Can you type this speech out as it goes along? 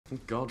Oh,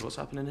 God, what's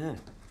happening here?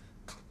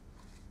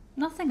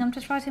 Nothing, I'm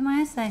just writing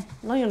my essay.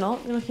 No, you're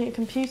not. You're looking at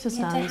computer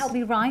stands. To help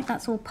me write,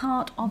 that's all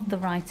part of the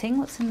writing.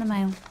 What's in the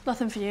mail?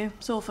 Nothing for you.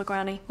 It's all for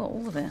Granny. What,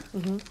 all of it?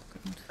 Mm-hmm.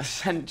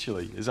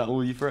 Essentially, is that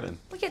all you've written?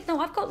 Well, yeah, no,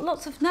 I've got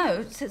lots of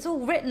notes. It's all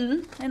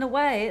written, in a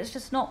way. It's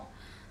just not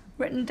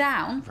written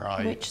down.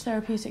 Right. Which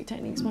therapeutic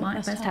techniques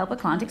might best help a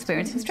client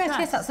experiencing stress.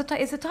 Yes, that's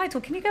the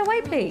title. Can you go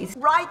away, please?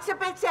 Right a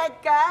bit,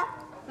 Edgar.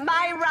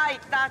 My right,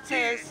 that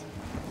is.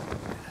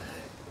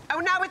 Oh,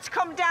 now it's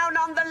come down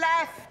on the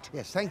left.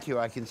 Yes, thank you,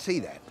 I can see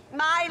that.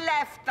 My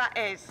left, that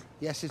is.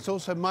 Yes, it's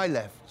also my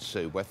left,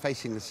 Sue. We're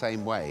facing the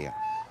same way.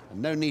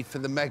 No need for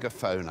the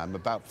megaphone. I'm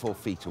about 4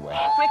 feet away.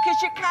 Quick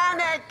as you can,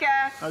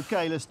 Edgar.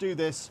 OK, let's do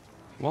this.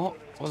 What?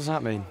 What does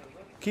that mean?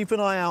 Keep an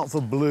eye out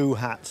for Blue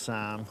Hat,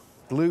 Sam.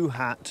 Blue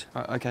hat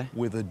OK.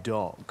 with a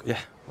dog. Yeah,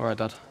 all right,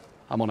 Dad.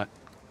 I'm on it.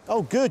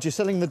 Oh, good, you're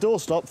selling the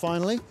doorstop,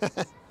 finally.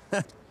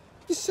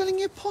 You're selling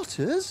your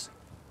potters?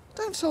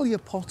 Don't sell your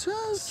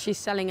potters. She's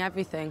selling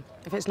everything.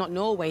 If it's not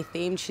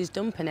Norway-themed, she's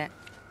dumping it.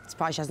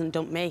 Surprised she hasn't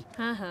dumped me.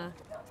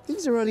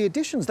 These are early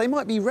editions. They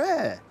might be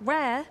rare.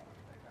 Rare?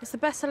 It's the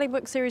best-selling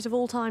book series of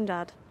all time,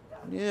 Dad.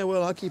 Yeah,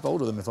 well, I'd keep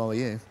hold of them if I were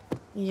you.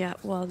 Yeah,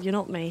 well, you're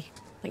not me,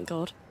 thank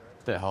God.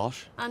 Bit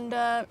harsh. And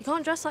you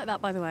can't dress like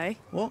that, by the way.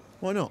 What?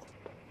 Why not?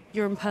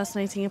 You're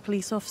impersonating a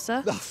police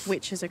officer,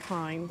 which is a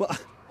crime. Well,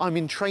 I'm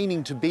in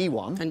training to be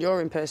one. And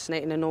you're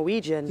impersonating a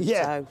Norwegian,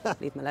 Yeah. so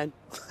leave me alone.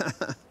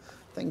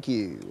 Thank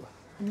you.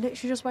 I'm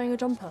literally just wearing a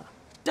jumper.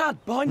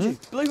 Dad, behind you.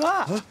 Blue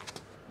hat. Huh?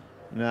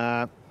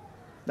 Nah,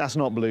 that's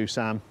not blue,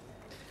 Sam.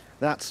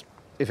 That's,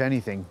 if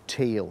anything,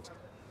 teal.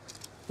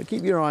 But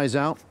keep your eyes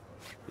out.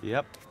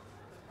 Yep.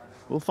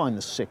 We'll find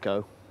the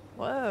sicko.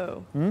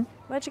 Whoa.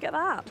 Where'd you get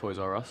that? Toys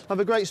R Us. Have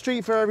a great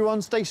street fair,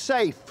 everyone. Stay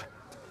safe.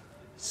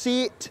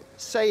 See it,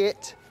 say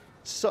it,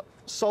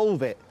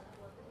 solve it.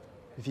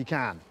 If you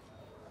can.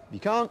 If you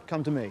can't,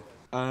 come to me.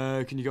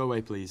 Can you go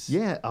away, please?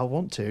 Yeah, I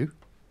want to.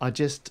 I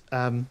just,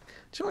 do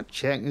you want to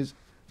check?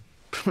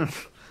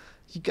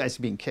 You guys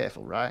are being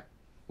careful, right?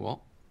 What?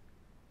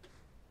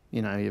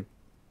 You know,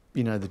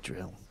 you know the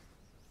drill.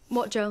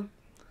 What, Joe?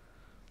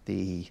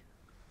 The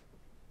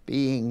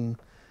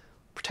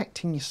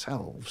protecting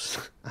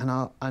yourselves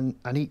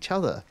and each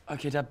other.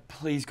 OK, Dad,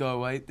 please go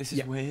away. This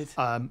is weird.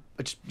 I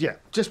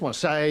just want to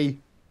say,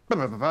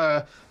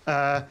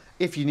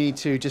 if you need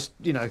to, just,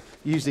 you know,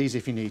 use these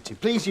if you need to.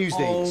 Please use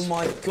these. Oh,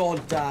 my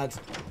God, Dad.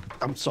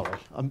 I'm sorry.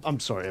 I'm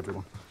sorry,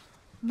 everyone.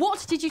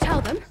 What did you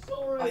tell them?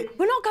 Sorry.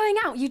 We're not going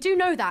out, you do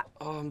know that.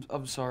 Oh,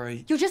 I'm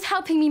sorry. You're just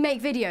helping me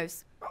make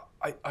videos.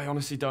 I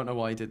honestly don't know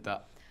why you did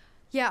that.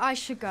 Yeah, I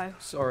should go.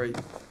 Sorry.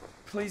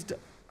 Please don't.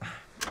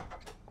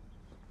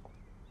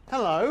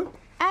 Hello.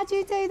 How do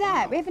you do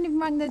that? We haven't even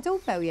rung the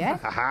doorbell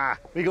yet. Haha,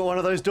 we got one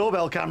of those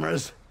doorbell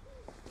cameras.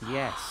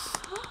 Yes.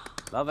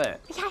 Love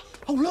it. Yay.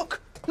 Oh,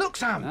 look,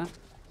 Sam. Huh?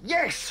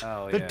 Yes!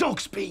 Oh, The yeah.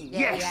 dog's been,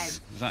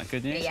 yes! Is that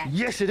good news? Yeah.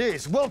 Yes, it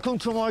is. Welcome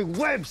to my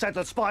web, said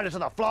the spider to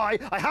the fly.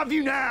 I have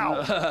you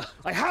now!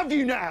 I have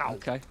you now!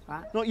 OK.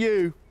 Not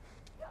you.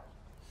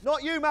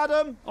 Not you,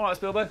 madam. All right,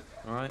 Spielberg.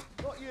 All right.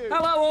 Not you.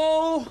 Hello,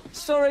 all.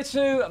 Sorry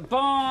to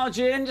barge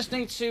in. Just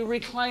need to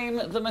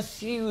reclaim the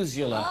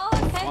Methuselah. Oh,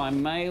 OK. If I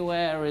may,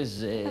 where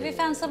is it? Have you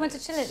found somewhere to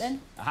chill it,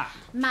 then? Aha.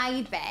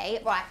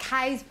 Maybe. Right,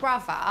 Kay's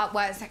brother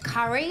works at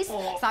Curry's,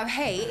 so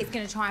he is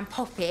going to try and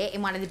pop it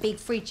in one of the big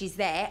fridges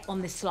there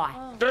on the sly.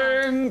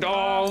 Ding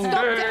dong,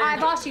 Stop ding.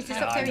 I've asked you to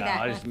stop doing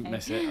that. I just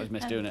miss it. I just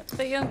miss doing it.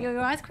 But your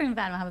ice cream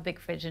van will have a big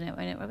fridge in it,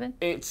 won't it, Robin?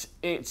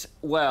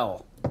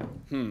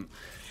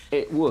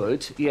 It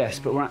would, yes,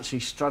 but we're actually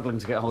struggling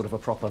to get hold of a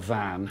proper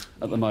van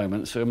at the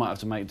moment, so we might have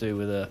to make do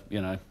with a,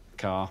 you know,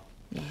 car.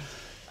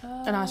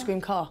 An ice cream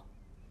car.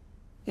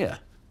 Yeah.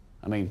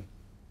 I mean,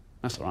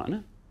 that's all right, isn't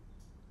it?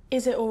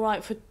 Is it all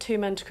right for two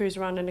men to cruise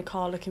around in a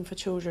car looking for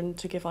children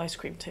to give ice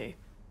cream to?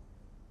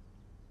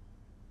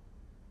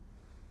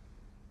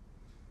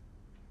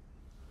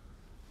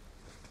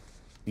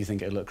 You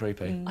think it'd look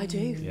creepy? I do,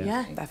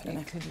 yeah.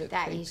 Definitely.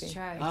 That is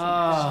true.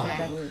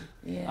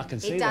 I can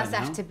see It that does now.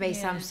 have to be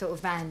some sort of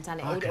van, doesn't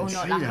it? I Or can not see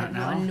like that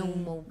not a now.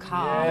 normal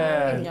car.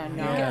 Yeah,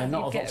 No. yeah,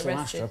 not a Vauxhall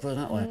Astra, put it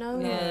that way. No.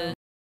 Yeah.